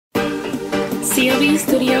COB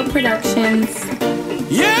Studio Productions.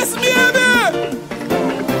 Yes, baby!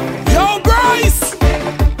 Yo, Bryce!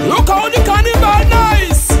 Look how the carnival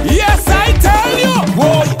nice! Yes, I tell you!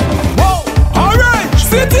 Whoa, whoa! Orange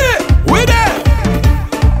City, we there!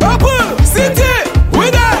 Purple City,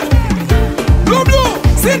 we there! Blue, blue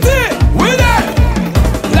City, we there!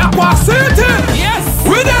 L'Aqua City, yes,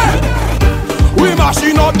 we there! We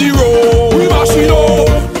mashing up the road, we mashing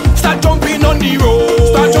up! Start jumping on the road,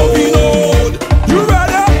 start jumping on! You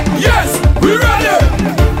ready? Yes, we ready!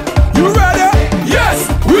 You ready? Yes,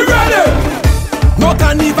 we ready! No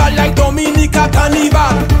carnival like Dominica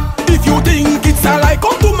Carnival. If you think it's a lie,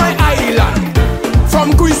 come to my island.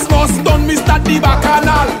 From Christmas done, me start the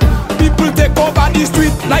bacchanal. People take over the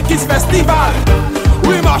street like it's festival.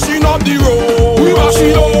 We mashing up the road, we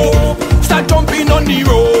mashing up. Start jumping on the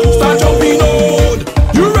road, start jumping on.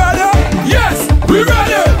 You ready? Yes, we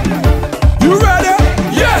ready. You ready?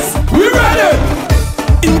 Yes, we ready.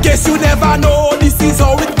 In case you never know, this is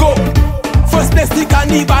how it go. First place the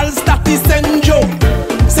carnival start is St. Joe.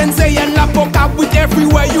 Sensei and La Poca with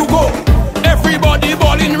everywhere you go. Everybody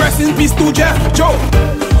ballin', rest in peace to Jeff Joe.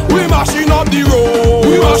 We mashing up the road,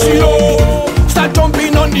 we mashing up. Start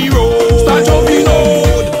jumping on the road, start jumping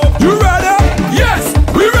on. You ready? Yes,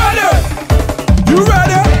 we ready. You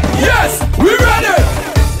ready? Yes, we ready.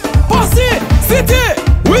 Posse City,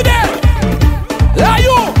 we there.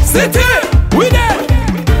 Layo City, we there.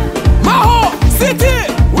 Maho City,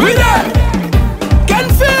 we there.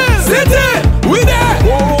 Kernel City, we there.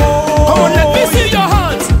 Come on, let me see your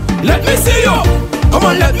hands. Let me see you. Come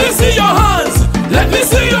on, let me see your hands. Let me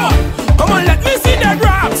see you. Come on, let me see the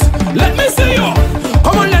drops. Let me see you.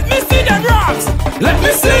 Come on, let me see the drops. Let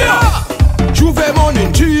me see you. Juve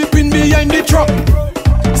morning jeeping behind the truck.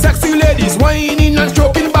 Sexy ladies whining and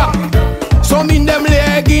stroking back. Some in them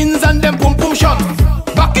leggings and them pum pum shot.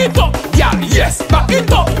 Back it up, yeah, yes, back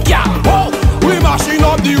it up, yeah. Oh, we mashing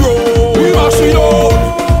up the road, we mashing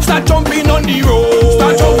up. Start jumping on the road,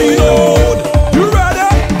 start jumping on. You ready?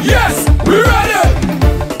 Yes, we ready.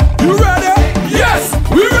 You ready? Yes,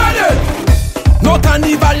 we ready. No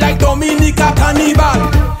carnival like Dominica Carnival.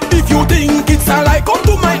 If you think it's a lie, come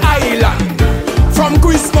to my island. From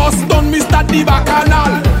Christmas done, me start the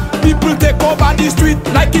bacchanal. People take over the street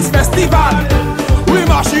like it's festival. We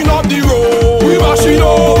mashing up the road, we mashing